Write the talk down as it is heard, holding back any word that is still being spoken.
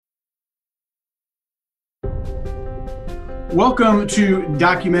Welcome to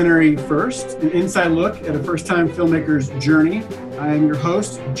Documentary First, an inside look at a first-time filmmaker's journey. I am your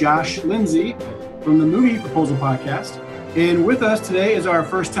host, Josh Lindsay, from the Movie Proposal Podcast. And with us today is our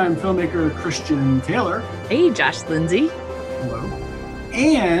first-time filmmaker, Christian Taylor. Hey, Josh Lindsay. Hello.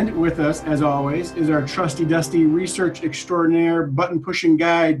 And with us, as always, is our trusty, dusty research extraordinaire, button-pushing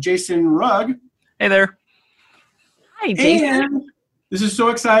guy, Jason Rugg. Hey there. Hi, Jason. And this is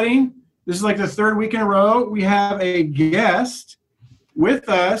so exciting. This is like the third week in a row. We have a guest. With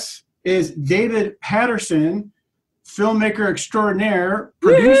us is David Patterson, filmmaker extraordinaire,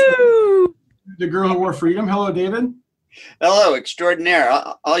 producer of The Girl Who Wore Freedom. Hello, David. Hello, extraordinaire.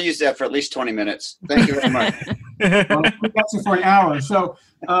 I'll use that for at least 20 minutes. Thank you very much. Well, we got you for an hour. So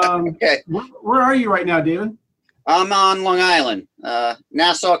Okay. where are you right now, David? I'm on Long Island,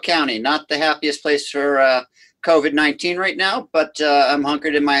 Nassau County. Not the happiest place for COVID-19 right now, but I'm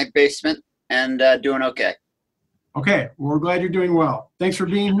hunkered in my basement and doing okay. Okay. Well, we're glad you're doing well. Thanks for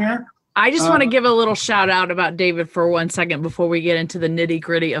being here. I just want to give a little shout out about David for 1 second before we get into the nitty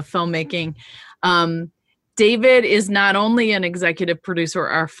gritty of filmmaking. David is not only an executive producer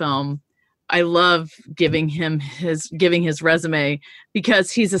of our film. I love giving his resume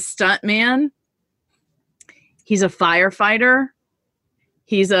because he's a stuntman. He's a firefighter.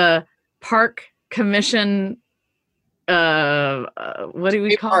 He's a park commission. What do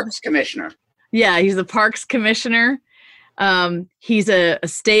we call Parks Commissioner. Yeah, he's a parks commissioner. He's a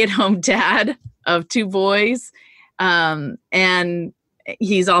stay-at-home dad of 2 boys. And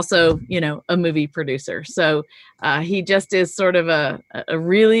he's also, a movie producer. So he just is sort of a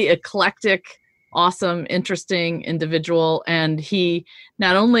really eclectic, awesome, interesting individual. And he,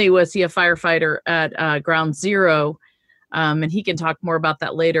 not only was he a firefighter at Ground Zero, and he can talk more about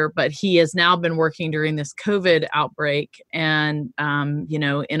that later, but he has now been working during this COVID outbreak and,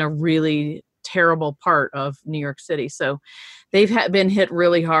 in a really terrible part of New York City. So they've been hit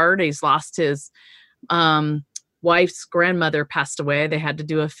really hard. He's lost his wife's grandmother passed away. They had to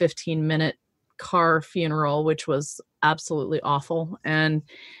do a 15-minute car funeral, which was absolutely awful. And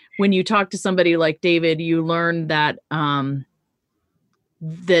when you talk to somebody like David, you learn that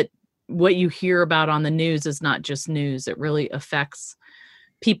that what you hear about on the news is not just news. It really affects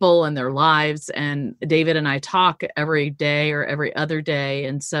people and their lives. And David and I talk every day or every other day.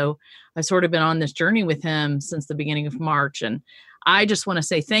 And so I've sort of been on this journey with him since the beginning of March. And I just want to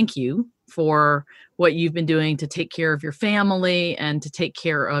say thank you for what you've been doing to take care of your family and to take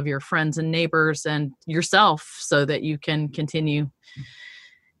care of your friends and neighbors and yourself so that you can continue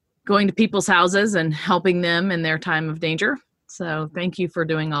going to people's houses and helping them in their time of danger. So thank you for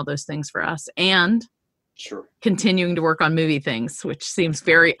doing all those things for us and continuing to work on movie things, which seems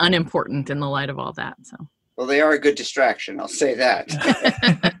very unimportant in the light of all that. So, well, they are a good distraction. I'll say that.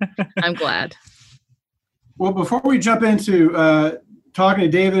 I'm glad. Well, before we jump into talking to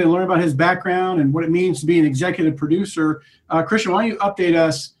David and learn about his background and what it means to be an executive producer, Christian, why don't you update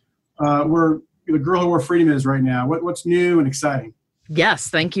us where The Girl Who Wore Freedom is right now? What's new and exciting? Yes,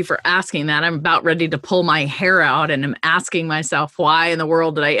 thank you for asking that. I'm about ready to pull my hair out and I'm asking myself, why in the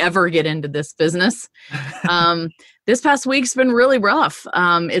world did I ever get into this business? This past week's been really rough.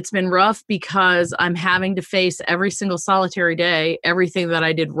 It's been rough because I'm having to face every single solitary day, everything that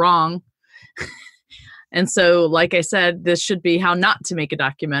I did wrong. And so, like I said, this should be how not to make a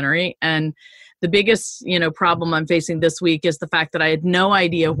documentary. And the biggest, problem I'm facing this week is the fact that I had no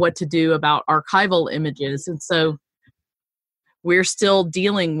idea what to do about archival images. And so we're still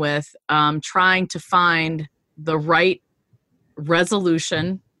dealing with trying to find the right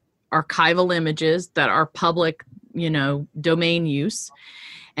resolution, archival images that are public, domain use.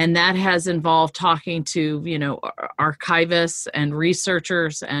 And that has involved talking to, archivists and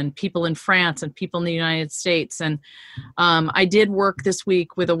researchers and people in France and people in the United States. And I did work this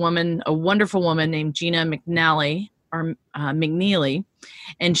week with a wonderful woman named Gina McNally, McNeely.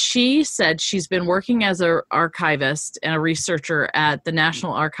 And she said she's been working as an archivist and a researcher at the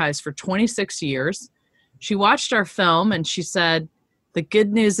National Archives for 26 years. She watched our film and she said, the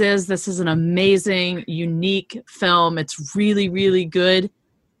good news is this is an amazing, unique film. It's really, really good.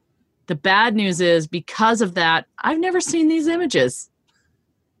 The bad news is because of that, I've never seen these images.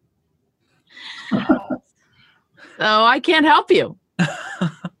 So I can't help you.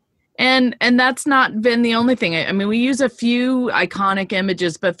 And that's not been the only thing. I mean, we use a few iconic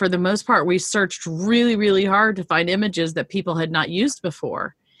images, but for the most part, we searched really, really hard to find images that people had not used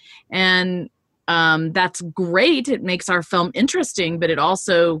before. And that's great. It makes our film interesting, but it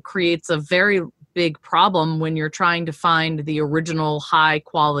also creates a very big problem when you're trying to find the original high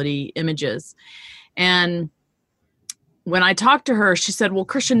quality images. And when I talked to her, she said, well,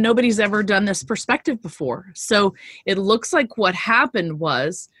 Christian, nobody's ever done this perspective before. So it looks like what happened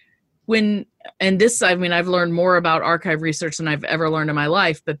was when, and this, I mean, I've learned more about archive research than I've ever learned in my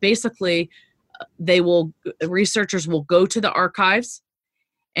life, but basically researchers will go to the archives,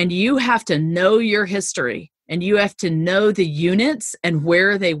 and you have to know your history, and you have to know the units and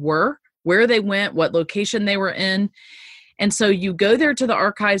where they were, where they went, what location they were in. And so you go there to the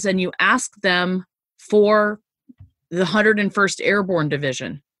archives and you ask them for the 101st Airborne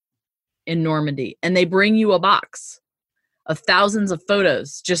Division in Normandy, and they bring you a box of thousands of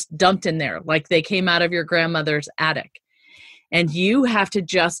photos just dumped in there like they came out of your grandmother's attic. And you have to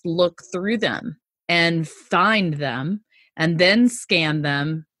just look through them and find them and then scan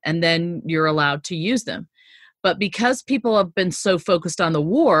them, and then you're allowed to use them. But because people have been so focused on the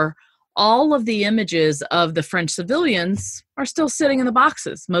war, all of the images of the French civilians are still sitting in the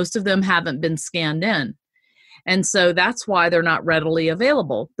boxes. Most of them haven't been scanned in. And so that's why they're not readily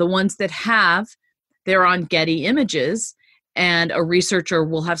available. The ones that have, they're on Getty Images, and a researcher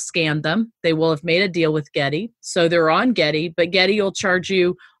will have scanned them. They will have made a deal with Getty. So they're on Getty, but Getty will charge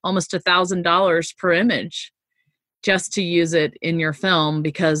you almost $1,000 per image just to use it in your film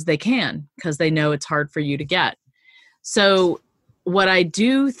because they know it's hard for you to get. So what I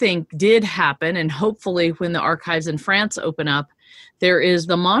do think did happen, and hopefully when the archives in France open up, there is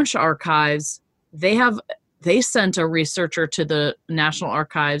the Manche Archives. They sent a researcher to the National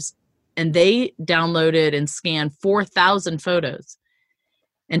Archives, and they downloaded and scanned 4,000 photos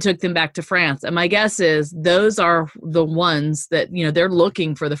and took them back to France. And my guess is those are the ones that, they're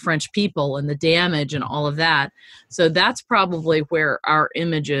looking for the French people and the damage and all of that. So that's probably where our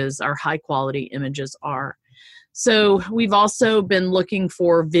images, our high quality images are. So we've also been looking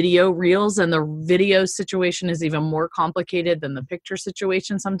for video reels, and the video situation is even more complicated than the picture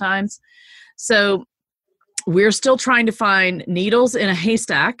situation sometimes. So we're still trying to find needles in a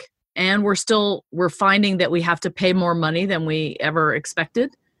haystack, and we're finding that we have to pay more money than we ever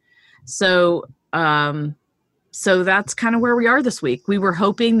expected. So that's kind of where we are this week. We were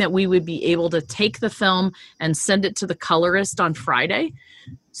hoping that we would be able to take the film and send it to the colorist on Friday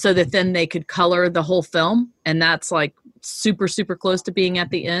so that then they could color the whole film. And that's like super, super close to being at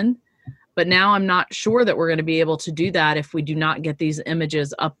the end. But now I'm not sure that we're going to be able to do that if we do not get these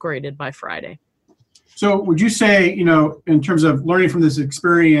images upgraded by Friday. So would you say, in terms of learning from this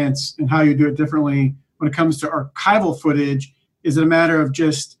experience and how you do it differently when it comes to archival footage, is it a matter of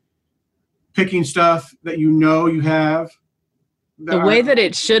just picking stuff that you have? The way that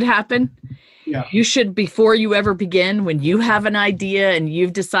it should happen, yeah. You should, before you ever begin, when you have an idea and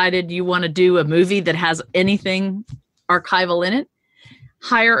you've decided you want to do a movie that has anything archival in it,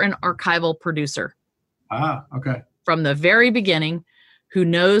 hire an archival producer. Okay. From the very beginning, who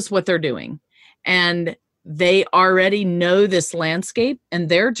knows what they're doing. And they already know this landscape, and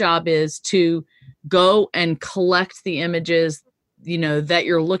their job is to go and collect the images, that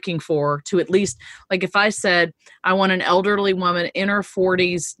you're looking for, to at least, like if I said, I want an elderly woman in her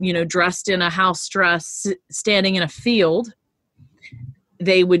 40s, dressed in a house dress, standing in a field,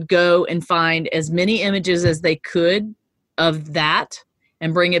 they would go and find as many images as they could of that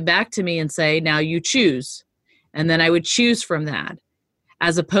and bring it back to me and say, now you choose. And then I would choose from that.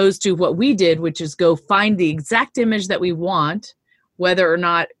 As opposed to what we did, which is go find the exact image that we want, whether or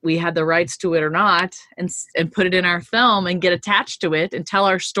not we had the rights to it or not, and put it in our film and get attached to it and tell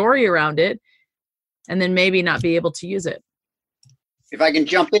our story around it, and then maybe not be able to use it. If I can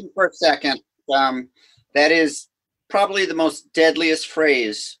jump in for a second, that is probably the most deadliest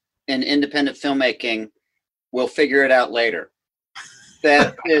phrase in independent filmmaking. We'll figure it out later.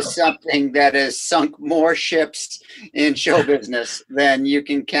 That is something that has sunk more ships in show business than you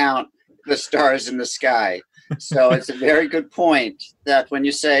can count the stars in the sky. So it's a very good point that when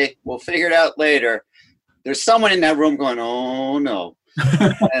you say, we'll figure it out later, there's someone in that room going, oh no.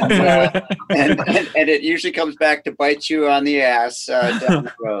 And it usually comes back to bite you on the ass down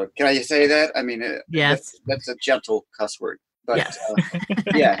the road. Can I say that? I mean, yes. That's a gentle cuss word. But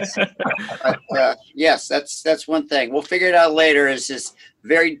yes, yes, that's one thing. We'll figure it out later is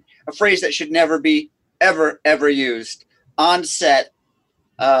a phrase that should never be ever used on set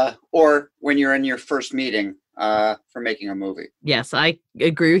or when you're in your first meeting for making a movie. Yes, I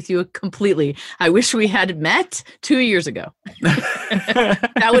agree with you completely. I wish we had met 2 years ago.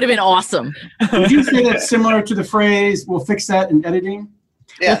 That would have been awesome. Would you say that's similar to the phrase, we'll fix that in editing?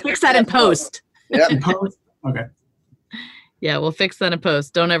 Yeah, we'll fix that in post. Yeah. In post? Okay. Yeah, we'll fix that in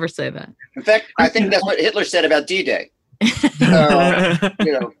post. Don't ever say that. In fact, I think that's what Hitler said about D-Day.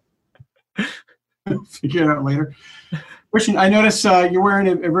 Figure it out later. Christian, I notice you're wearing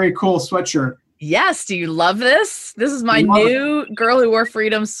a very cool sweatshirt. Yes. Do you love this? This is my Love it. new Girl Who Wore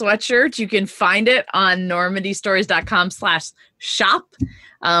Freedom sweatshirt. You can find it on normandystories.com/shop.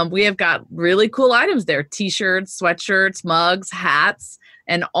 We have got really cool items there: t-shirts, sweatshirts, mugs, hats,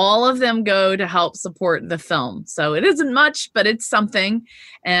 and all of them go to help support the film. So it isn't much, but it's something.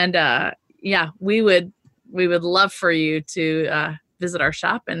 And yeah, we would love for you to visit our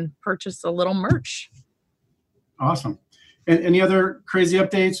shop and purchase a little merch. Awesome. And any other crazy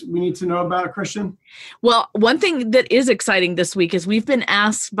updates we need to know about, Christian? Well, one thing that is exciting this week is we've been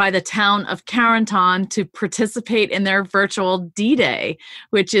asked by the town of Carenton to participate in their virtual D-Day,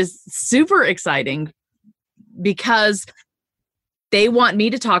 which is super exciting because they want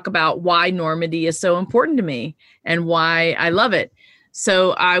me to talk about why Normandy is so important to me and why I love it.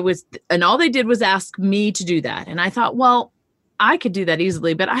 So and all they did was ask me to do that. And I thought, well, I could do that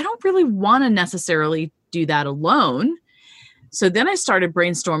easily, but I don't really want to necessarily do that alone. So then I started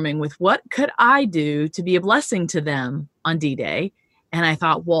brainstorming with what could I do to be a blessing to them on D-Day. And I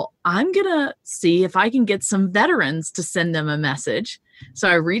thought, well, I'm going to see if I can get some veterans to send them a message. So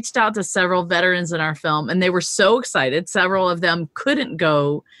I reached out to several veterans in our film, and they were so excited. Several of them couldn't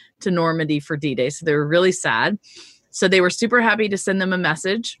go to Normandy for D-Day, so they were really sad. So they were super happy to send them a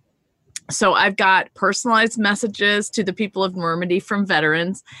message. So I've got personalized messages to the people of Normandy from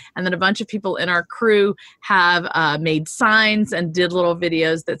veterans, and then a bunch of people in our crew have made signs and did little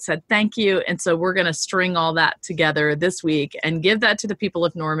videos that said thank you. And so we're going to string all that together this week and give that to the people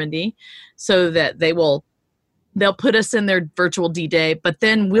of Normandy so that they'll put us in their virtual D-Day, but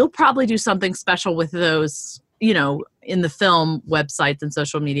then we'll probably do something special with those, in the film websites and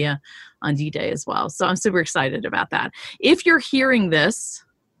social media on D-Day as well. So I'm super excited about that. If you're hearing this,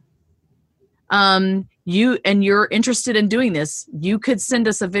 you're interested in doing this, you could send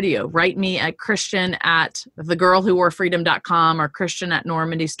us a video. Write me at Christian@thegirlwhoworefreedom.com or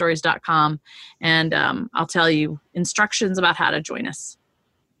Christian@normandystories.com, and I'll tell you instructions about how to join us.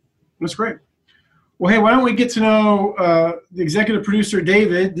 That's great. Well, hey, why don't we get to know the executive producer,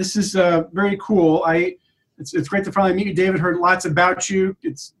 David? This is very cool. It's great to finally meet you, David. Heard lots about you.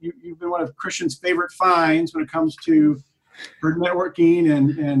 You've been one of Christian's favorite finds when it comes to for networking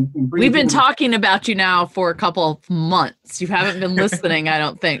and we've been talking about you now for a couple of months. You haven't been listening, I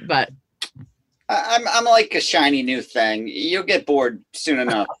don't think, but I'm like a shiny new thing. You'll get bored soon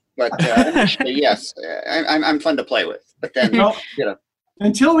enough. But yes, I'm fun to play with. But then,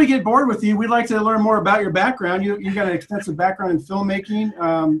 until we get bored with you, we'd like to learn more about your background. You got an extensive background in filmmaking.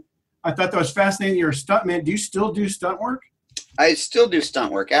 I thought that was fascinating. You're a stuntman. Do you still do stunt work? I still do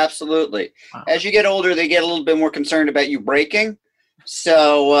stunt work, absolutely. Wow. As you get older, they get a little bit more concerned about you breaking.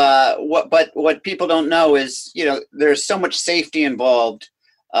 So what people don't know is, there's so much safety involved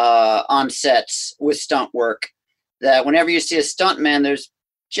on sets with stunt work that whenever you see a stuntman, there's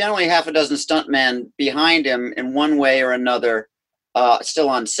generally half a dozen stuntmen behind him in one way or another, still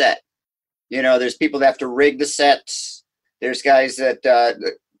on set. There's people that have to rig the sets. There's guys that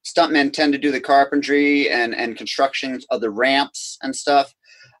stuntmen tend to do the carpentry and construction of the ramps and stuff.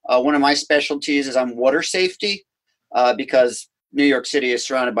 One of my specialties is on water safety because New York City is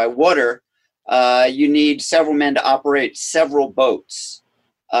surrounded by water. You need several men to operate several boats.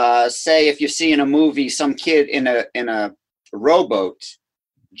 Say if you see in a movie some kid in a rowboat,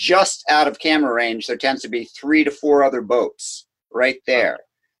 just out of camera range, there tends to be 3 to 4 other boats right there.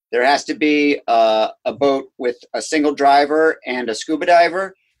 There has to be a boat with a single driver and a scuba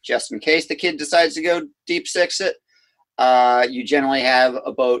diver, just in case the kid decides to go deep six it. You generally have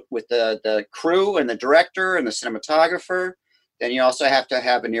a boat with the crew and the director and the cinematographer. Then you also have to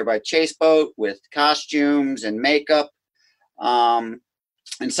have a nearby chase boat with costumes and makeup. And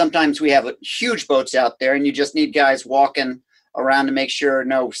sometimes we have huge boats out there and you just need guys walking around to make sure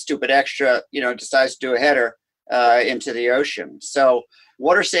no stupid extra, decides to do a header into the ocean. So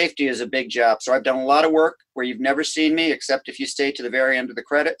water safety is a big job. So I've done a lot of work where you've never seen me, except if you stay to the very end of the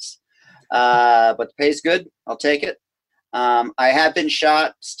credits. But the pay's good. I'll take it. I have been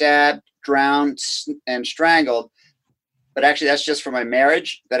shot, stabbed, drowned, and strangled. But actually, that's just for my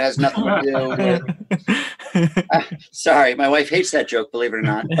marriage. That has nothing to do with... sorry, my wife hates that joke, believe it or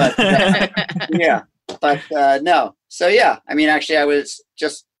not. But yeah. But no. So yeah, actually, I was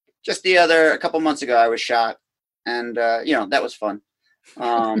just a couple months ago, I was shot. And, that was fun.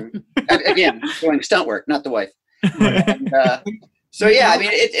 Again, doing stunt work, not the wife. And, so yeah,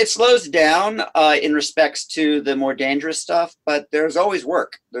 it slows down in respects to the more dangerous stuff, but there's always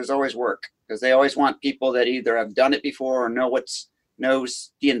work. There's always work because they always want people that either have done it before or knows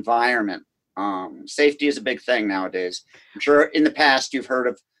the environment. Safety is a big thing nowadays. I'm sure in the past you've heard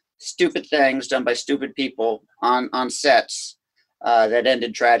of stupid things done by stupid people on sets. that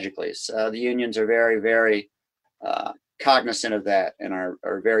ended tragically. So the unions are very, very cognizant of that and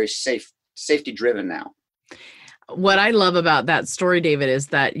are very safety driven now. What I love about that story, David, is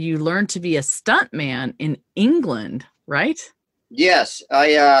that you learned to be a stuntman in England, right? Yes,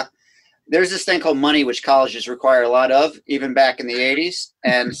 there's this thing called money, which colleges require a lot of, even back in the 80s.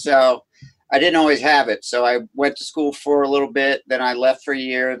 And so I didn't always have it. So I went to school for a little bit, then I left for a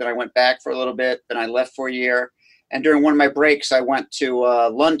year, then I went back for a little bit, then I left for a year. And during one of my breaks, I went to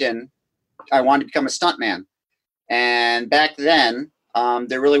London. I wanted to become a stuntman. And back then,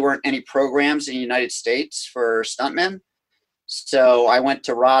 there really weren't any programs in the United States for stuntmen. So I went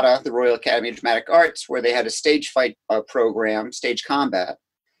to RADA, the Royal Academy of Dramatic Arts, where they had a stage fight program, stage combat.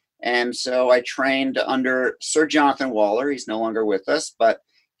 And so I trained under Sir Jonathan Waller. He's no longer with us, but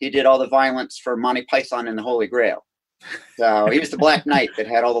he did all the violence for Monty Python and the Holy Grail. So he was the Black Knight that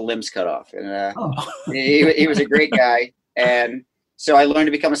had all the limbs cut off. And he was a great guy. And so I learned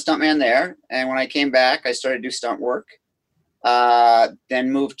to become a stuntman there. And when I came back, I started to do stunt work.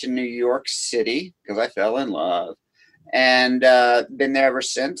 Then moved to New York City because I fell in love. And been there ever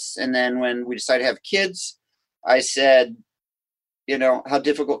since. And then when we decided to have kids, I said, you know, how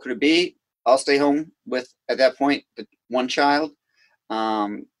difficult could it be? I'll stay home with, at that point, one child.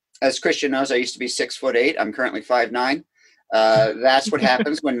 As Christian knows, I used to be 6'8". I'm currently 5'9". That's what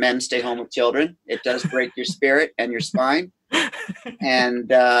happens when men stay home with children. It does break your spirit and your spine.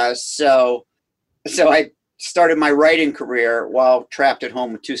 And so I started my writing career while trapped at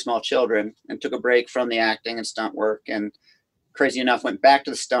home with two small children, and took a break from the acting and stunt work. And crazy enough, went back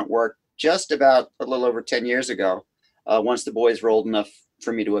to the stunt work just about a little over 10 years ago. Once the boys were old enough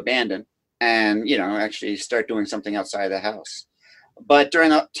for me to abandon and, you know, actually start doing something outside of the house. But during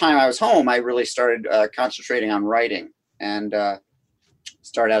the time I was home, I really started concentrating on writing, and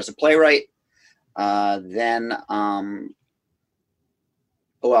started out as a playwright. Then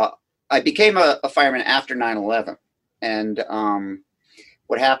I became a fireman after 9/11. And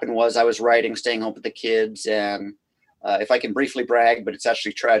what happened was I was writing, staying home with the kids. And if I can briefly brag, but it's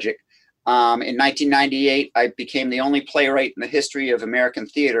actually tragic. In 1998, I became the only playwright in the history of American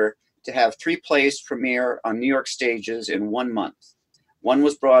theater to have 3 plays premiere on New York stages in 1 month. One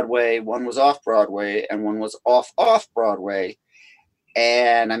was Broadway, one was off-Broadway, and one was off-Broadway.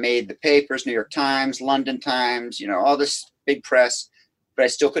 And I made the papers, New York Times, London Times, you know, all this big press, but I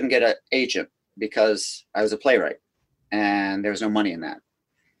still couldn't get an agent because I was a playwright and there was no money in that.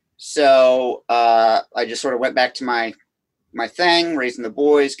 So I just sort of went back to my thing, raising the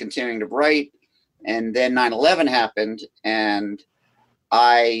boys, continuing to write. And then 9/11 happened, and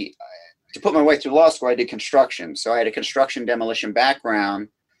to put my way through law school, I did construction. So I had a construction demolition background.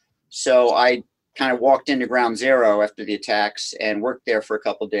 So I kind of walked into Ground Zero after the attacks and worked there for a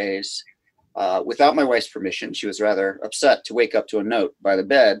couple of days without my wife's permission. She was rather upset to wake up to a note by the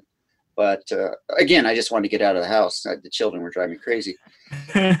bed. But again, I just wanted to get out of the house. The children were driving me crazy.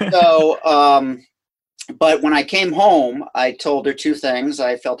 So, but when I came home, I told her 2 things.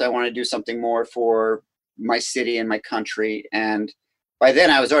 I felt I wanted to do something more for my city and my country. And by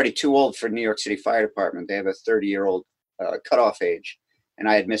then, I was already too old for New York City Fire Department. They have a 30-year-old cutoff age, and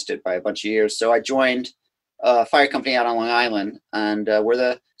I had missed it by a bunch of years. So I joined a fire company out on Long Island, and we're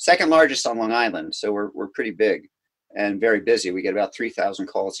the second largest on Long Island. So we're pretty big and very busy. We get about 3,000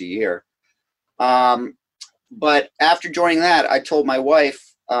 calls a year. But after joining that, I told my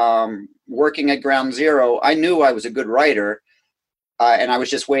wife, working at Ground Zero, I knew I was a good writer, and I was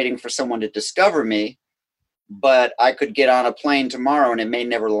just waiting for someone to discover me. But I could get on a plane tomorrow and it may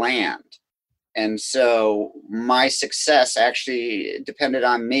never land. And so my success actually depended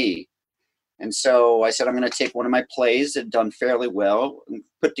on me. And so I said, I'm going to take one of my plays that had done fairly well, and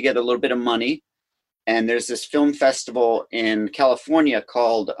put together a little bit of money. And there's this film festival in California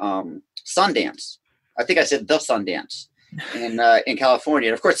called Sundance. I think I said the Sundance in California.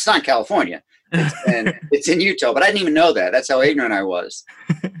 And of course, it's not California. It's in Utah, but I didn't even know that. That's how ignorant I was.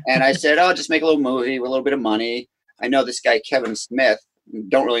 And I said, I'll just make a little movie with a little bit of money. I know this guy, Kevin Smith.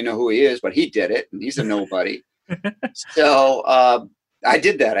 Don't really know who he is, but he did it, and he's a nobody. So I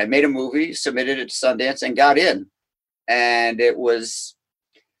did that. I made a movie, submitted it to Sundance, and got in. And it was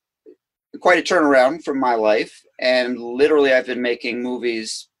quite a turnaround from my life. And literally, I've been making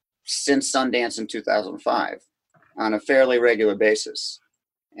movies since Sundance in 2005 on a fairly regular basis.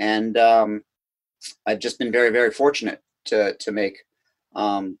 And I've just been very, very fortunate to make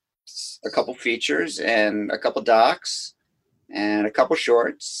a couple features and a couple docs and a couple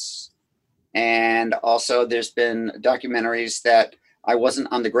shorts. And also there's been documentaries that I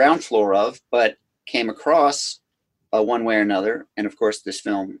wasn't on the ground floor of, but came across one way or another. And of course, this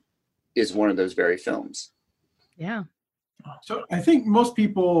film is one of those very films. Yeah. So I think most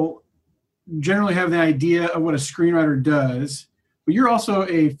people generally have the idea of what a screenwriter does, but you're also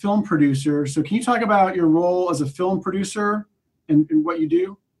a film producer. So can you talk about your role as a film producer and what you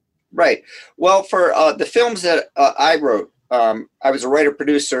do? Right. Well, for the films that I wrote, I was a writer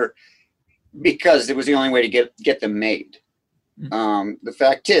producer because it was the only way to get them made. The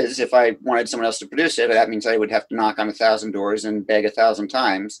fact is, if I wanted someone else to produce it, that means I would have to knock on 1,000 doors and beg 1,000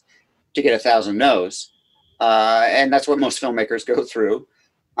 times to get 1,000 no's. And that's what most filmmakers go through.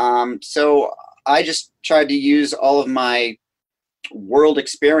 So I just tried to use all of my world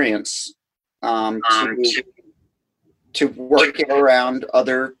experience to work around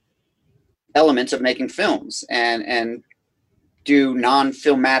other elements of making films and do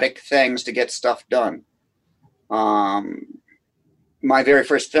non-filmatic things to get stuff done. My very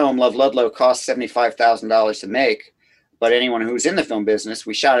first film, Love Ludlow, cost $75,000 to make, but anyone who's in the film business,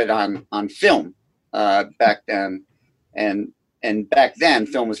 we shot it on film back then, and back then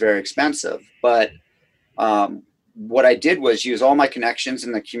film was very expensive. But what I did was use all my connections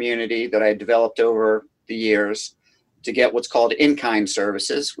in the community that I had developed over the years to get what's called in-kind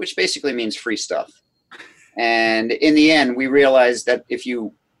services, which basically means free stuff. And in the end, we realized that if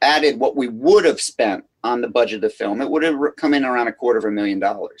you added what we would have spent on the budget of the film, it would have come in around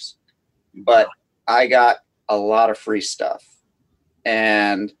 $250,000. But I got a lot of free stuff.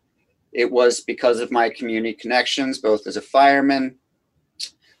 And it was because of my community connections, both as a fireman,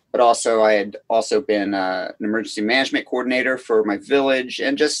 but also I had also been an emergency management coordinator for my village.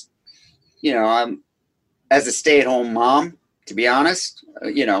 And just, as a stay-at-home mom, to be honest,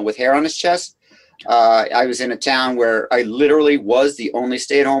 with hair on his chest, I was in a town where I literally was the only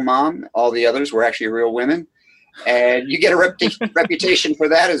stay-at-home mom. All the others were actually real women. And you get a reputation for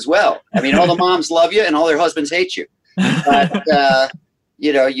that as well. I mean, all the moms love you and all their husbands hate you. But,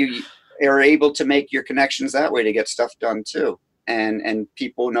 you are able to make your connections that way to get stuff done too. And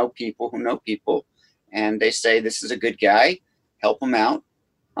people know people who know people. And they say, this is a good guy, help him out.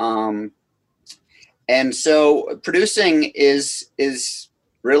 And so producing is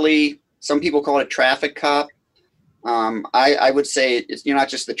really... Some people call it traffic cop. I would say you're not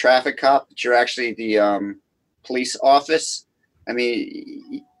just the traffic cop, but you're actually the police office. I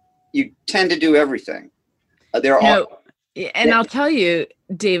mean, you tend to do everything. I'll tell you,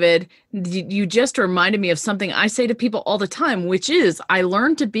 David, you just reminded me of something I say to people all the time, which is I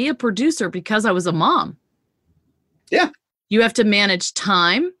learned to be a producer because I was a mom. Yeah. You have to manage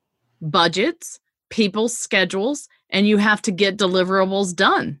time, budgets, people's schedules, and you have to get deliverables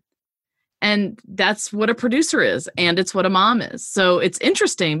done. And that's what a producer is, and it's what a mom is. So it's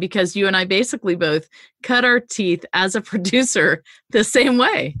interesting because you and I basically both cut our teeth as a producer the same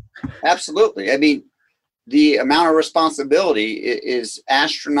way. Absolutely. I mean, the amount of responsibility is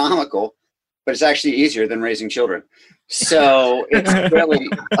astronomical, but it's actually easier than raising children. So it's really,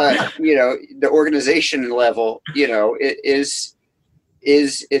 the organization level,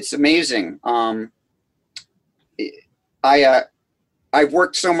 it's amazing. I've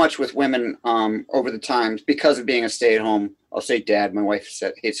worked so much with women over the times because of being a stay-at-home, I'll say dad. My wife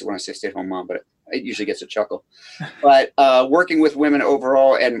hates it when I say stay-at-home mom, but it usually gets a chuckle. But working with women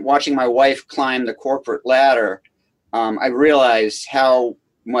overall and watching my wife climb the corporate ladder, I realized how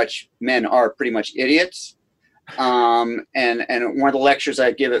much men are pretty much idiots. And one of the lectures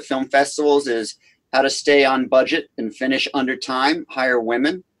I give at film festivals is how to stay on budget and finish under time, hire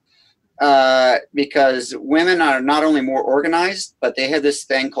women. Because women are not only more organized, but they have this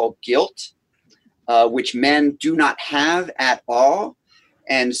thing called guilt, which men do not have at all.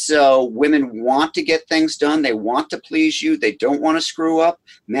 And so women want to get things done. They want to please you. They don't want to screw up.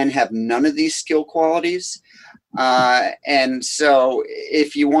 Men have none of these skill qualities. And so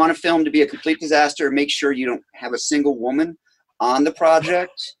if you want a film to be a complete disaster, make sure you don't have a single woman on the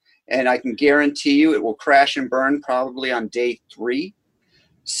project. And I can guarantee you it will crash and burn probably on day 3.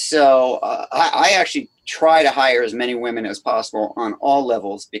 So I actually try to hire as many women as possible on all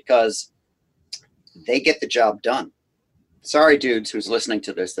levels because they get the job done. Sorry, dudes who's listening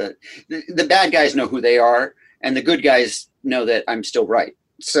to this, that the bad guys know who they are and the good guys know that I'm still right.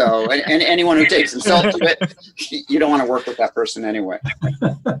 So and anyone who takes insult to it, you don't want to work with that person anyway.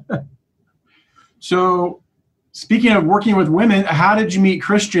 So speaking of working with women, how did you meet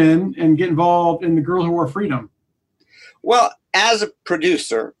Christian and get involved in the Girl Who Wore Freedom? Well, as a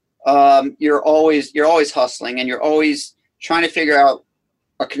producer, you're always hustling and you're always trying to figure out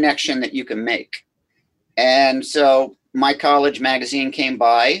a connection that you can make. And so my college magazine came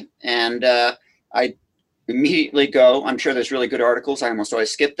by and I immediately go, I'm sure there's really good articles. I almost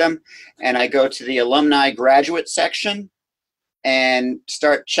always skip them. And I go to the alumni graduate section and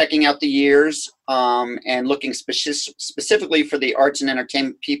start checking out the years. and looking specifically for the arts and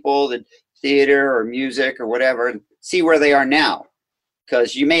entertainment people, the theater or music or whatever, and see where they are now.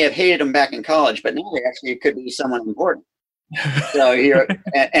 Because you may have hated them back in college, but now they actually could be someone important. So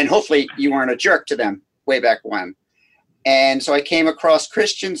and hopefully you weren't a jerk to them way back when. And so I came across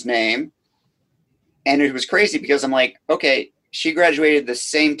Christian's name, and it was crazy because I'm like, okay, she graduated the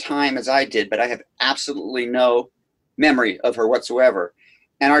same time as I did, but I have absolutely no memory of her whatsoever.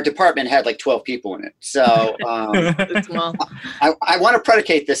 And our department had like 12 people in it. So I want to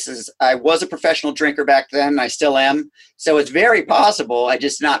predicate this as I was a professional drinker back then. I still am. So it's very possible I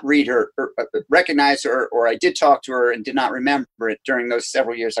just not read her or recognize her, or I did talk to her and did not remember it during those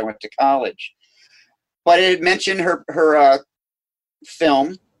several years I went to college. But it had mentioned her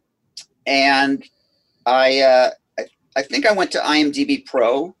film, and I think I went to IMDb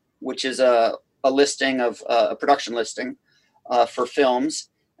Pro, which is a listing of a production listing for films.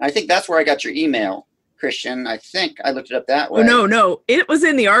 And I think that's where I got your email, Christian. I think I looked it up that way. Oh, no. It was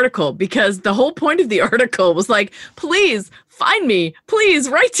in the article, because the whole point of the article was like, please find me. Please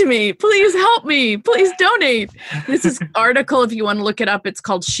write to me. Please help me. Please donate. This is article, if you want to look it up, it's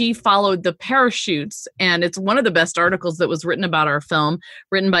called She Followed the Parachutes. And it's one of the best articles that was written about our film,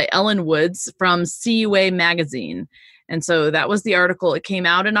 written by Ellen Woods from CUA Magazine. And so that was the article. It came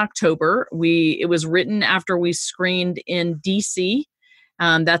out in October. It was written after we screened in DC.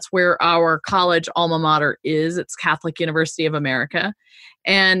 That's where our college alma mater is. It's Catholic University of America.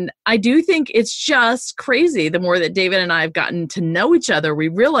 And I do think it's just crazy. The more that David and I have gotten to know each other, we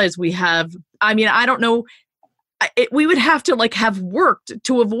realize we have, I don't know, we would have to have worked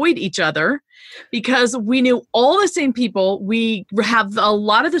to avoid each other, because we knew all the same people. We have a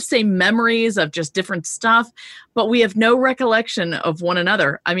lot of the same memories of just different stuff, but we have no recollection of one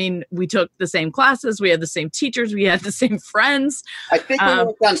another. We took the same classes. We had the same teachers. We had the same friends. I think we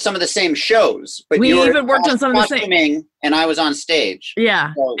worked on some of the same shows. But we even worked on some of the same. And I was on stage.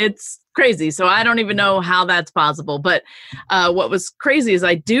 Yeah, so. It's crazy. So I don't even know how that's possible. But what was crazy is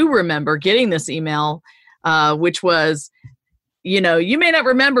I do remember getting this email, which was, you may not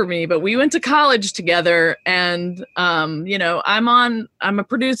remember me, but we went to college together, and I'm a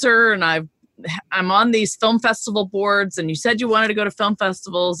producer, and I'm on these film festival boards, and you said you wanted to go to film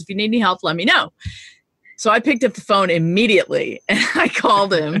festivals. If you need any help, let me know. So I picked up the phone immediately, and I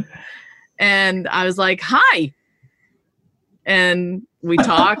called him, and I was like, hi. And we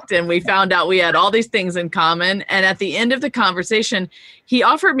talked, and we found out we had all these things in common. And at the end of the conversation, he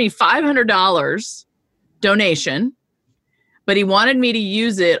offered me $500 donation, but he wanted me to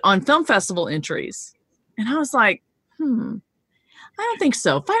use it on film festival entries. And I was like, I don't think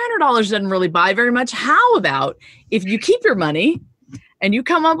so. $500 doesn't really buy very much. How about if you keep your money and you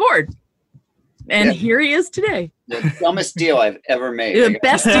come on board? And here he is today. The dumbest deal I've ever made. The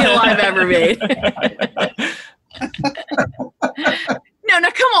best deal I've ever made. No,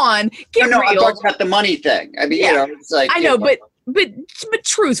 come on. Get real. I'm talking about the money thing. It's like. I know, but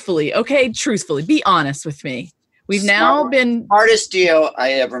truthfully, okay? Truthfully, be honest with me. We've now been hardest deal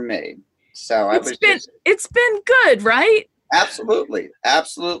I ever made. So it's been good, right? Absolutely.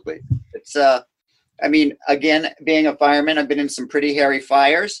 It's again, being a fireman, I've been in some pretty hairy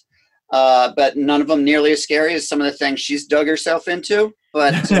fires, but none of them nearly as scary as some of the things she's dug herself into.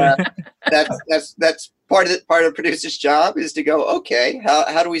 But that's part of the producer's job, is to go, okay,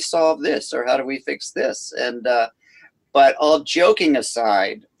 how do we solve this, or how do we fix this? And but all joking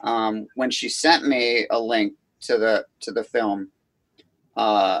aside, when she sent me a link to the film,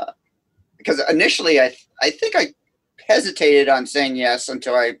 because initially I think I hesitated on saying yes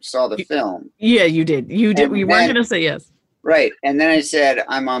until I saw the film. Yeah, you did. We weren't going to say yes. Right. And then I said,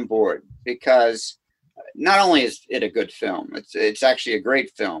 I'm on board, because not only is it a good film, it's actually a great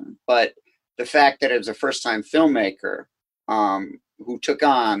film, but the fact that it was a first-time filmmaker who took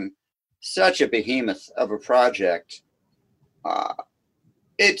on such a behemoth of a project,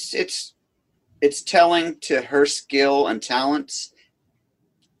 it's telling to her skill and talents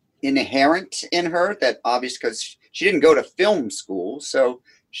inherent in her, that obvious, because she didn't go to film school, so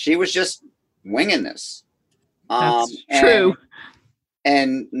she was just winging this. That's true.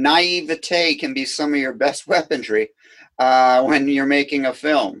 And naivete can be some of your best weaponry when you're making a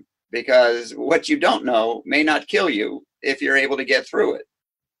film, because what you don't know may not kill you if you're able to get through it.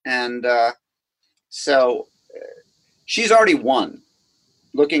 And so she's already won.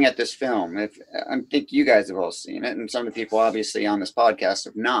 Looking at this film, I think you guys have all seen it, and some of the people obviously on this podcast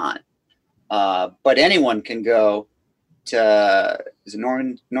have not. But anyone can go to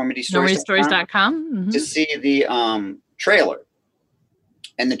NormandyStories.com to see the trailer,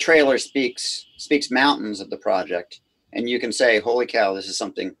 and the trailer speaks mountains of the project, and you can say, "Holy cow, this is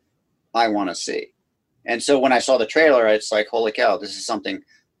something I want to see. And so when I saw the trailer, it's like, holy cow, this is something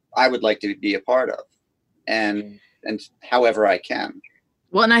I would like to be a part of, and however I can.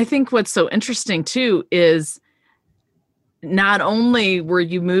 Well, and I think what's so interesting too is not only were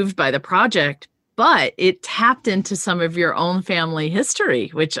you moved by the project, but it tapped into some of your own family history,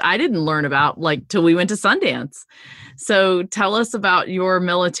 which I didn't learn about like till we went to Sundance. So tell us about your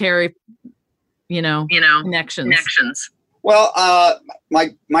military, connections. Well,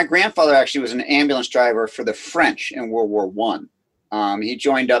 my grandfather actually was an ambulance driver for the French in World War One. He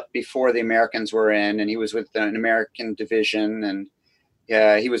joined up before the Americans were in, and he was with an American division. And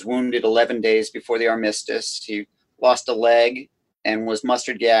he was wounded 11 days before the armistice. He lost a leg and was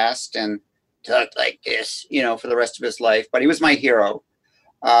mustard gassed and talked like this, for the rest of his life. But he was my hero.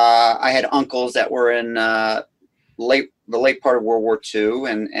 I had uncles that were in the late part of World War II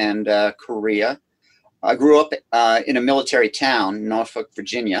and Korea. I grew up in a military town, Norfolk,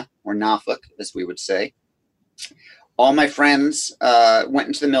 Virginia, or Norfolk, as we would say. All my friends went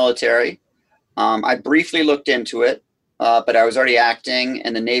into the military. I briefly looked into it, but I was already acting,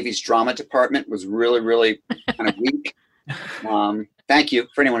 and the Navy's drama department was really, really kind of weak. Thank you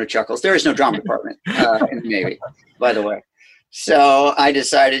for anyone who chuckles. There is no drama department in the Navy, by the way. So I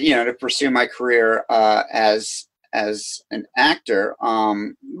decided, to pursue my career as an actor,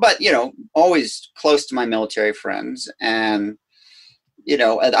 but always close to my military friends. And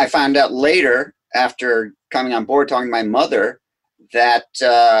I found out later, after coming on board, talking to my mother, that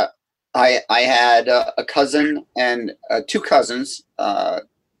I had a cousin and two cousins,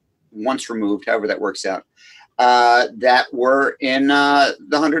 once removed, however that works out, that were in the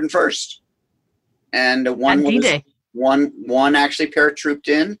 101st, and one actually paratrooped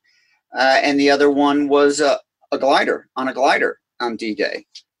in, and the other one was a glider on D-Day.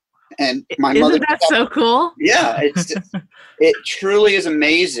 And my mother. Isn't that so cool? Yeah, it truly is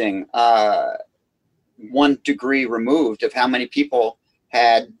amazing. 1 degree removed of how many people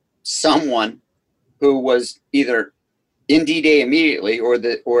had someone who was either in D-Day immediately or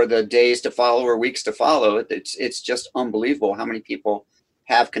the days to follow or weeks to follow. It's just unbelievable how many people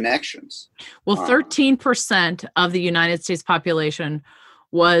have connections. Well, 13% of the United States population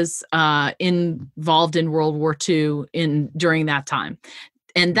was involved in World War II during that time.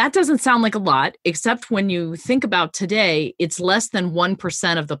 And that doesn't sound like a lot, except when you think about today, it's less than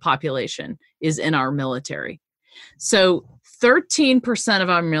 1% of the population is in our military. So 13% of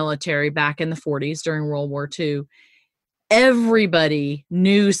our military back in the 40s during World War II, everybody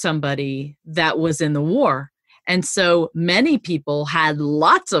knew somebody that was in the war. And so many people had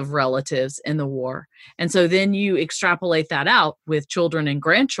lots of relatives in the war. And so then you extrapolate that out with children and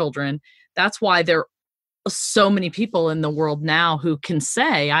grandchildren. That's why there are so many people in the world now who can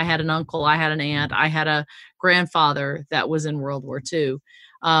say, I had an uncle, I had an aunt, I had a grandfather that was in World War II.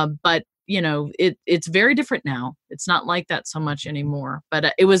 But it's very different now. It's not like that so much anymore.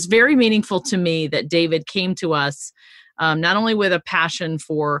 But it was very meaningful to me that David came to us not only with a passion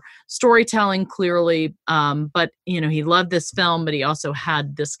for storytelling clearly, but he loved this film, but he also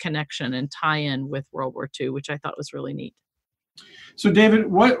had this connection and tie-in with World War II, which I thought was really neat. So David,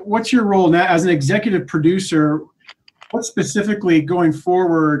 what's your role now as an executive producer? What specifically going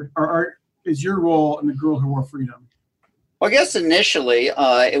forward is your role in The Girl Who Wore Freedom? Well, I guess initially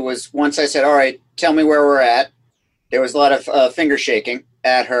it was once I said, all right, tell me where we're at. There was a lot of finger shaking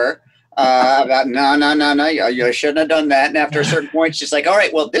at her about, no, you shouldn't have done that. And after a certain point, she's like, all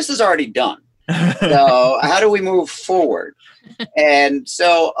right, well, this is already done. So how do we move forward? And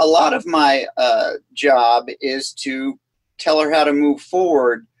so a lot of my job is to tell her how to move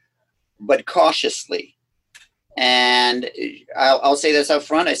forward, but cautiously. And I'll say this up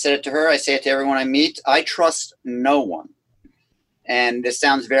front. I said it to her. I say it to everyone I meet. I trust no one. And this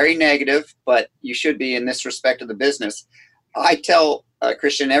sounds very negative, but you should be in this respect of the business. I tell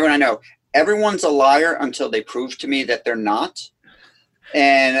Christian, everyone I know, everyone's a liar until they prove to me that they're not.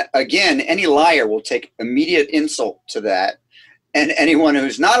 And again, any liar will take immediate insult to that. And anyone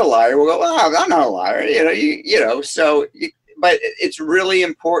who's not a liar will go, well, I'm not a liar, but it's really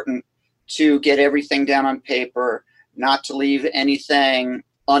important to get everything down on paper, not to leave anything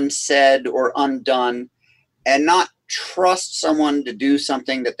unsaid or undone, and not trust someone to do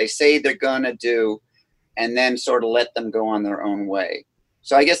something that they say they're going to do and then sort of let them go on their own way.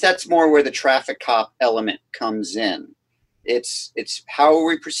 So I guess that's more where the traffic cop element comes in. It's how are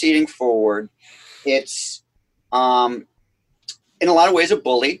we proceeding forward? It's in a lot of ways a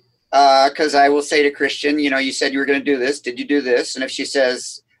bully, because I will say to Christian, you said you were going to do this. Did you do this? And if she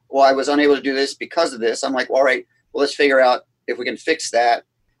says, well, I was unable to do this because of this, I'm like, well, all right, well, let's figure out if we can fix that.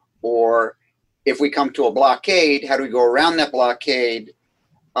 Or if we come to a blockade, how do we go around that blockade?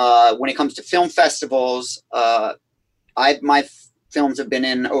 when it comes to film festivals, my films have been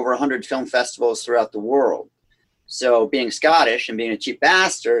in over 100 film festivals throughout the world. So being Scottish and being a cheap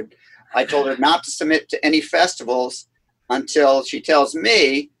bastard, I told her not to submit to any festivals until she tells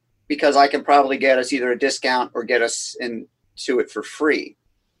me, because I can probably get us either a discount or get us into it for free.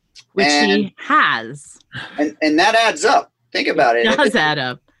 Which he has. And that adds up. Think about it. It does add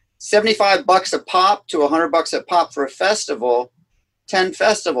up. $75 a pop to $100 a pop for a festival, 10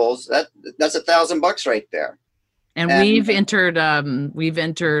 festivals, that's $1,000 right there. And we've entered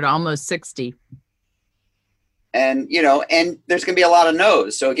almost 60. And, and there's going to be a lot of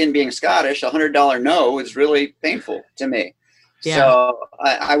no's. So again, being Scottish, $100 no is really painful to me. Yeah. So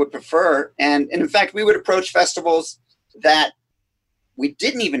I would prefer, and in fact, we would approach festivals that we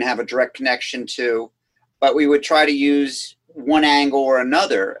didn't even have a direct connection to, but we would try to use one angle or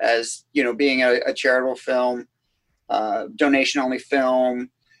another as, being a charitable film, donation only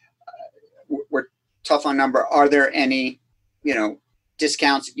film. We're tough on number. Are there any,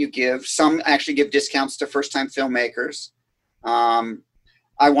 discounts that you give? Some actually give discounts to first-time filmmakers.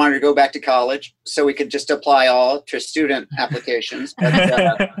 I wanted to go back to college, so we could just apply all to student applications. But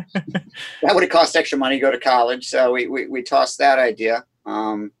that would have cost extra money to go to college, so we tossed that idea.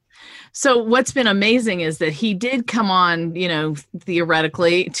 So what's been amazing is that he did come on,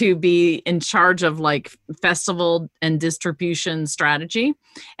 theoretically, to be in charge of like festival and distribution strategy.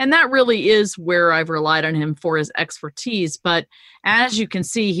 And that really is where I've relied on him for his expertise. But as you can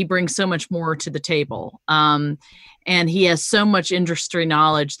see, he brings so much more to the table. And he has so much industry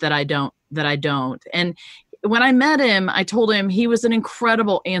knowledge that I don't. And when I met him, I told him he was an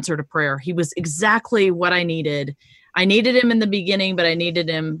incredible answer to prayer. He was exactly what I needed. I needed him in the beginning, but I needed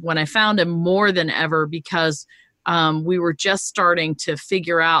him when I found him more than ever, because we were just starting to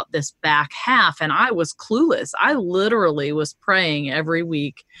figure out this back half, and I was clueless. I literally was praying every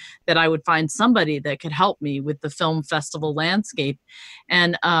week that I would find somebody that could help me with the film festival landscape.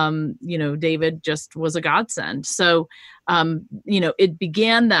 And, David just was a godsend. So, it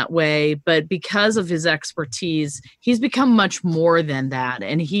began that way, but because of his expertise, he's become much more than that.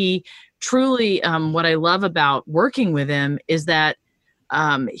 And he truly, what I love about working with him is that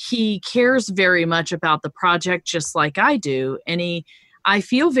he cares very much about the project, just like I do. And I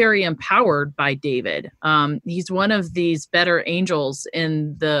feel very empowered by David. He's one of these better angels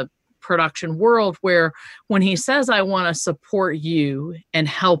in the production world, where when he says, I want to support you and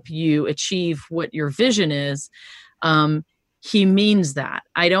help you achieve what your vision is, he means that.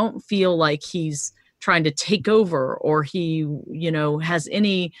 I don't feel like he's trying to take over, or he, has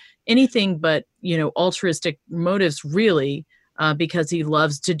anything but, altruistic motives, really, because he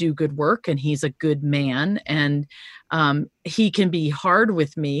loves to do good work and he's a good man. And he can be hard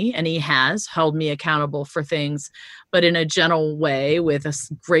with me, and he has held me accountable for things, but in a gentle way with a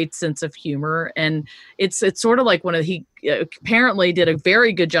great sense of humor. And it's sort of like he apparently did a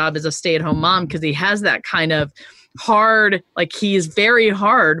very good job as a stay-at-home mom, because he has that kind of hard, like he's very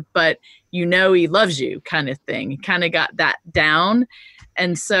hard, but he loves you kind of thing. He kind of got that down.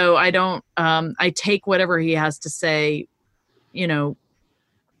 And so I take whatever he has to say,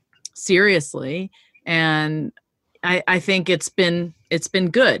 seriously. And I think it's been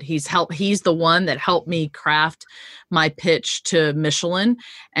good. He's the one that helped me craft my pitch to Michelin.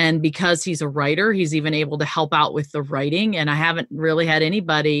 And because he's a writer, he's even able to help out with the writing. And I haven't really had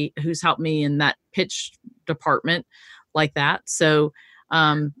anybody who's helped me in that pitch department like that. So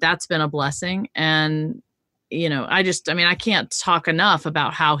that's been a blessing. And I can't talk enough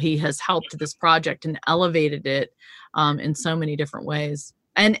about how he has helped this project and elevated it in so many different ways.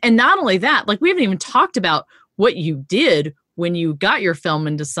 And not only that, like we haven't even talked about what you did when you got your film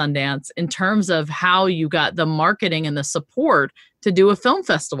into Sundance in terms of how you got the marketing and the support to do a film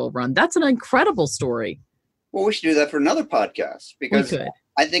festival run. That's an incredible story. Well, we should do that for another podcast, because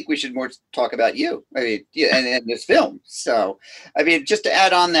I think we should more talk about you. I mean, and this film. So, just to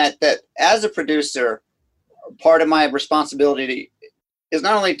add on that as a producer, part of my responsibility is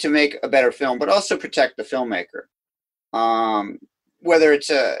not only to make a better film, but also protect the filmmaker. Whether it's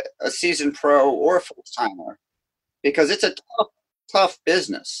a seasoned pro or a full-timer, because it's a tough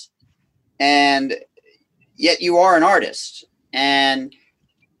business. And yet you are an artist, and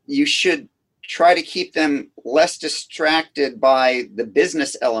you should try to keep them less distracted by the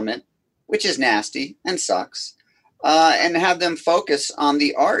business element, which is nasty and sucks, and have them focus on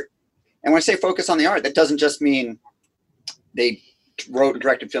the art. And when I say focus on the art, that doesn't just mean they wrote and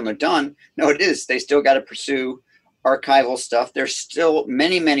directed film, they're done. No, it is. They still got to pursue archival stuff. There's still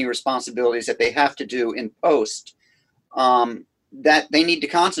many, many responsibilities that they have to do in post that they need to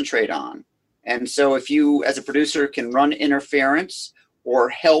concentrate on. And so if you, as a producer, can run interference or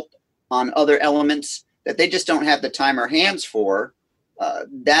help on other elements that they just don't have the time or hands for,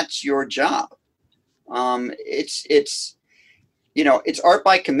 that's your job. It's it's art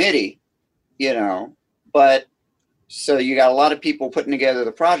by committee, but so you got a lot of people putting together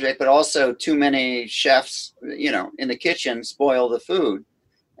the project, but also too many chefs, in the kitchen spoil the food.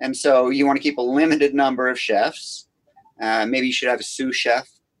 And so you want to keep a limited number of chefs. Maybe you should have a sous chef,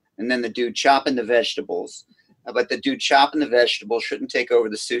 and then the dude chopping the vegetables. But the dude chopping the vegetables shouldn't take over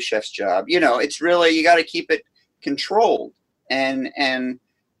the sous chef's job. It's really, you got to keep it controlled. And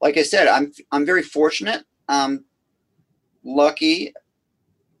like I said, I'm very fortunate. Lucky,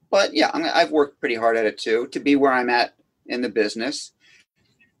 but yeah, I've worked pretty hard at it too, to be where I'm at in the business.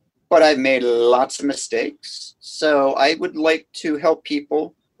 But I've made lots of mistakes. So I would like to help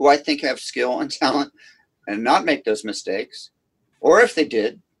people who I think have skill and talent and not make those mistakes. Or if they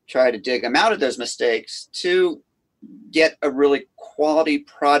did, try to dig them out of those mistakes to get a really quality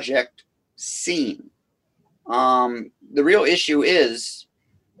project seen. The real issue is,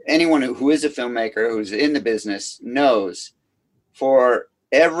 anyone who is a filmmaker, who's in the business, knows for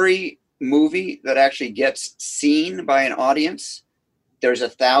every movie that actually gets seen by an audience, there's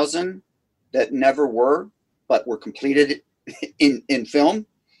 1,000 that never were, but were completed in film,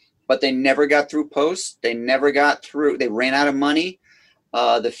 but they never got through post. They never got through. They ran out of money.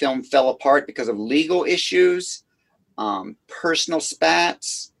 The film fell apart because of legal issues, personal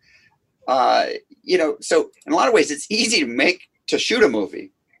spats. So in a lot of ways, it's easy to shoot a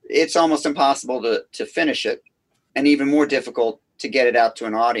movie. It's almost impossible to finish it, and even more difficult to get it out to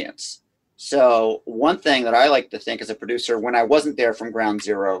an audience. So one thing that I like to think as a producer, when I wasn't there from ground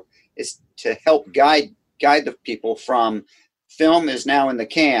zero, is to help guide the people from film is now in the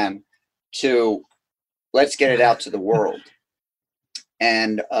can to let's get it out to the world.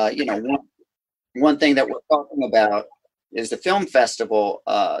 And one thing that we're talking about is the film festival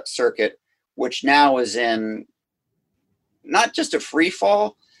circuit, which now is in not just a free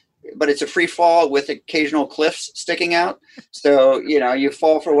fall, but it's a free fall with occasional cliffs sticking out. So, you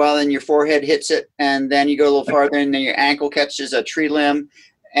fall for a while, and your forehead hits it, and then you go a little farther, and then your ankle catches a tree limb,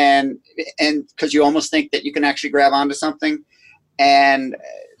 and because you almost think that you can actually grab onto something. And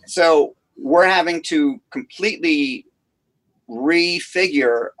so we're having to completely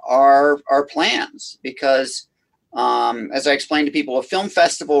refigure our plans because, as I explained to people, a film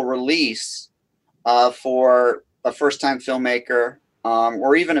festival release for a first-time filmmaker,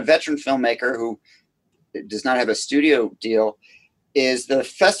 or even a veteran filmmaker who does not have a studio deal, is the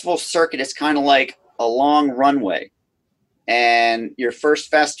festival circuit is kind of like a long runway. And your first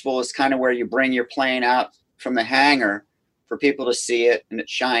festival is kind of where you bring your plane out from the hangar for people to see it, and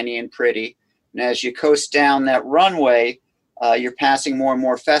it's shiny and pretty. And as you coast down that runway, you're passing more and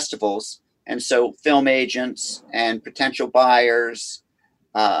more festivals. And so film agents and potential buyers,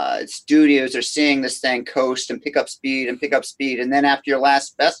 studios are seeing this thing coast and pick up speed. And then after your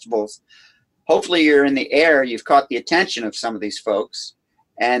last festivals, hopefully you're in the air, you've caught the attention of some of these folks,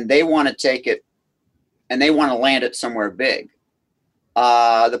 and they want to take it and they want to land it somewhere big.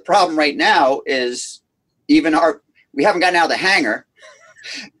 The problem right now is we haven't gotten out of the hangar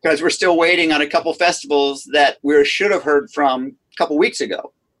because we're still waiting on a couple festivals that we should have heard from a couple weeks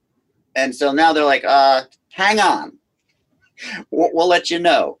ago. And so now they're like, hang on. We'll let you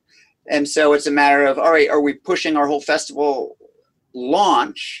know. And so it's a matter of, all right, are we pushing our whole festival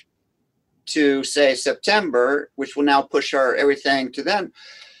launch to, say, September, which will now push our everything to then?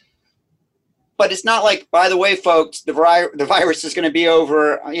 But it's not like, by the way, folks, the virus is going to be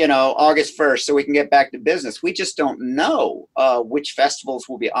over, August 1st, so we can get back to business. We just don't know which festivals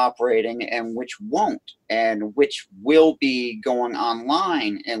will be operating and which won't, and which will be going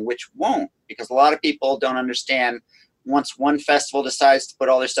online and which won't, because a lot of people don't understand. Once one festival decides to put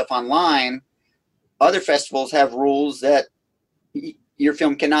all their stuff online, other festivals have rules that your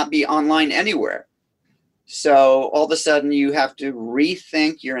film cannot be online anywhere. So all of a sudden you have to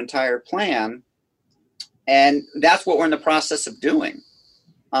rethink your entire plan. And that's what we're in the process of doing.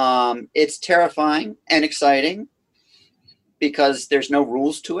 It's terrifying and exciting because there's no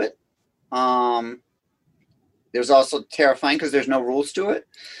rules to it. There's also terrifying because there's no rules to it.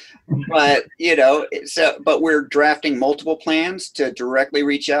 But, but we're drafting multiple plans to directly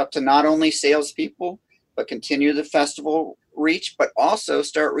reach out to not only salespeople, but continue the festival reach, but also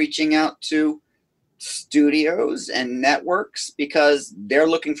start reaching out to studios and networks because they're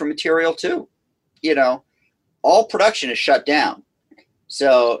looking for material too. All production is shut down.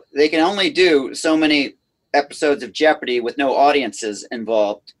 So they can only do so many episodes of Jeopardy with no audiences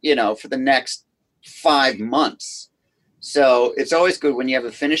involved, for the next 5 months. So it's always good when you have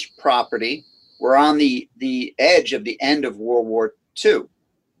a finished property. We're on the edge of the end of World War to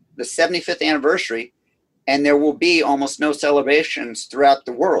the 75th anniversary, and there will be almost no celebrations throughout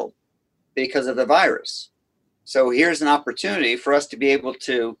the world because of the virus. So here's an opportunity for us to be able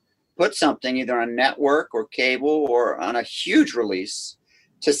to put something either on network or cable or on a huge release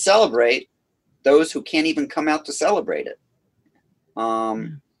to celebrate those who can't even come out to celebrate it.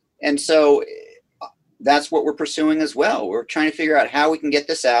 And so that's what we're pursuing as well. We're trying to figure out how we can get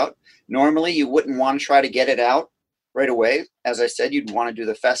this out. Normally, you wouldn't want to try to get it out right away. As I said, you'd want to do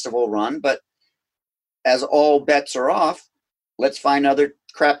the festival run, but as all bets are off, let's find other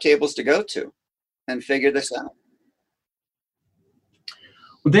crap tables to go to and figure this out.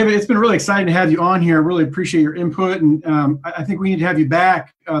 Well, David, it's been really exciting to have you on here. I really appreciate your input, and I think we need to have you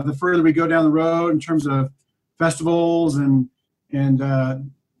back the further we go down the road in terms of festivals and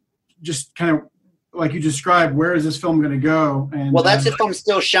just kind of like you described, where is this film going to go? And well, that's if I'm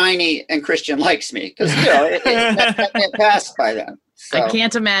still shiny and Christian likes me, because that can't pass by then. So. I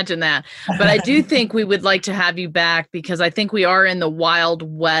can't imagine that. But I do think we would like to have you back because I think we are in the wild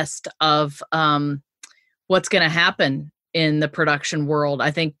west of what's going to happen in the production world.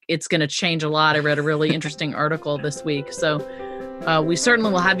 I think it's going to change a lot. I read a really interesting article this week. So we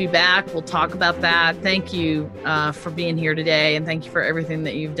certainly will have you back. We'll talk about that. Thank you for being here today. And thank you for everything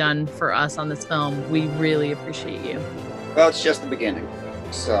that you've done for us on this film. We really appreciate you. Well, it's just the beginning.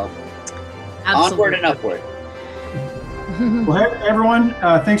 So Absolutely. Onward and upward. Well, hey, everyone,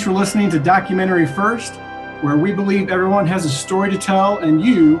 thanks for listening to Documentary First, where we believe everyone has a story to tell and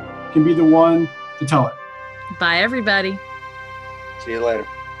you can be the one to tell it. Bye, everybody. See you later.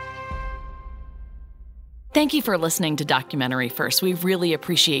 Thank you for listening to Documentary First. We really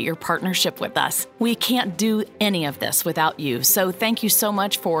appreciate your partnership with us. We can't do any of this without you. So thank you so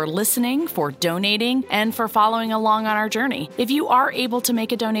much for listening, for donating, and for following along on our journey. If you are able to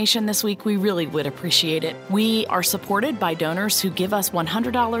make a donation this week, we really would appreciate it. We are supported by donors who give us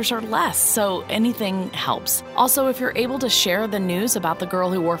 $100 or less, so anything helps. Also, if you're able to share the news about the Girl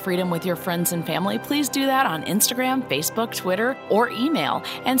Who Wore Freedom with your friends and family, please do that on Instagram, Facebook, Twitter, or email,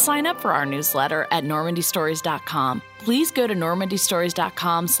 and sign up for our newsletter at normandystories.com. Please go to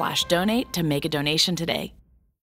normandystories.com/donate to make a donation today.